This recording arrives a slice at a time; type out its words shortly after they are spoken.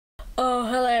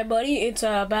everybody, it's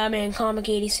Batman Comic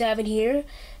 87 here,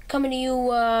 coming to you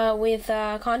with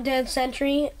contest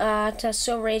entry to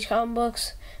Silver Age Comic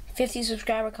Books 50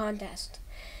 subscriber contest.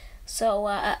 So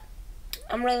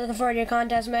I'm really looking forward to your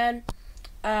contest, man.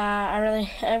 I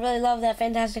really love that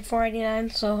Fantastic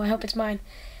 489, so I hope it's mine.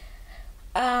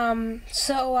 First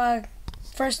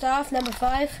off, number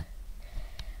 5.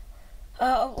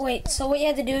 Wait, so what you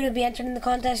had to do to be entered in the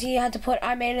contest, you had to put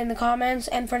I made it in the comments,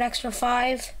 and for an extra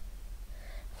 5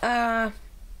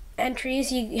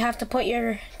 entries, you have to put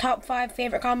your top 5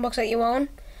 favorite comic books that you own.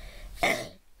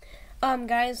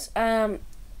 Guys, I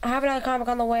have another comic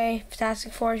on the way,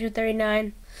 Fantastic Four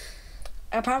 239.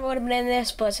 I probably would have been in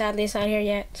this, but sadly it's not here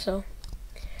yet, so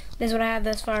this is what I have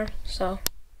thus far, so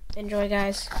enjoy,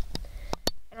 guys.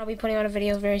 And I'll be putting out a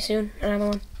video very soon, another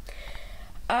one.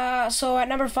 So at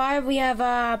number 5 we have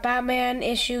Batman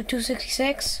issue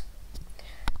 266.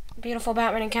 Beautiful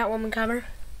Batman and Catwoman cover.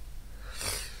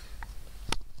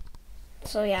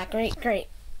 So yeah, great.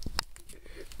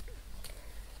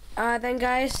 Then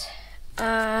guys,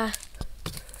 I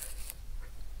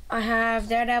have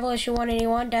Daredevil issue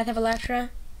 181, Death of Elektra.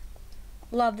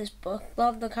 Love this book.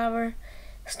 Love the cover.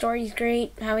 Story's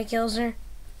great, how he kills her.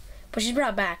 But she's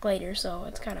brought back later, so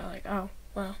it's kind of like, oh,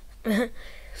 well.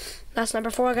 That's number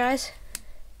 4, guys.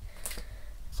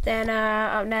 Then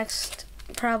up next,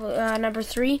 probably number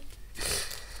 3.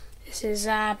 This is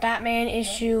Batman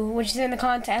issue, which is in the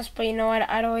contest, but you know what?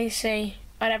 I'd never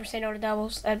say no to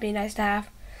doubles. That'd be nice to have.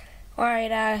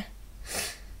 Alright,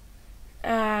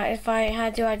 if I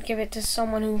had to, I'd give it to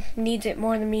someone who needs it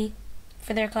more than me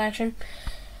for their collection,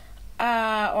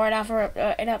 or it up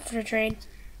for trade.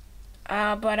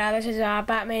 But this is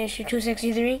Batman issue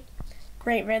 263.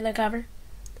 Great Riddler cover.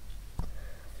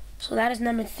 So that is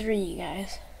number 3,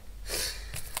 guys.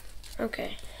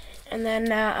 Okay, and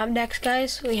then up next,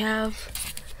 guys, we have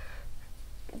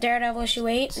Daredevil issue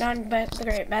 8. Not in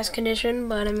the best condition,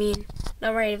 but I mean,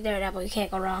 number 8 of Daredevil, you can't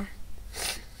go wrong.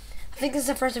 I think this is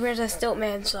the first appearance of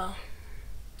Stiltman, so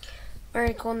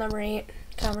very cool number 8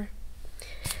 cover.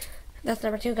 That's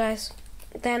number 2, guys.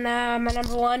 Then my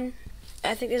number 1,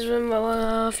 I think this was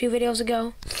a few videos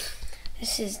ago.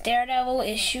 This is Daredevil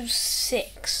issue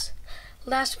 6.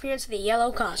 Last appearance of the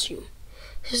yellow costume.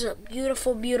 This is a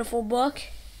beautiful, beautiful book.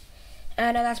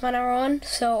 And that's my number 1.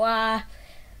 So I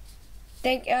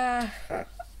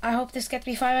hope this gets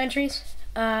me 5 entries.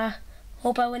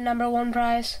 Hope I win number 1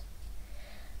 prize.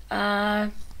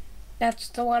 That's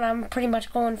the one I'm pretty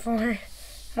much going for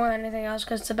more than anything else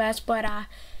because it's the best. But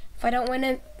if I don't win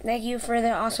it, thank you for the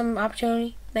awesome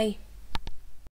opportunity. Thank you.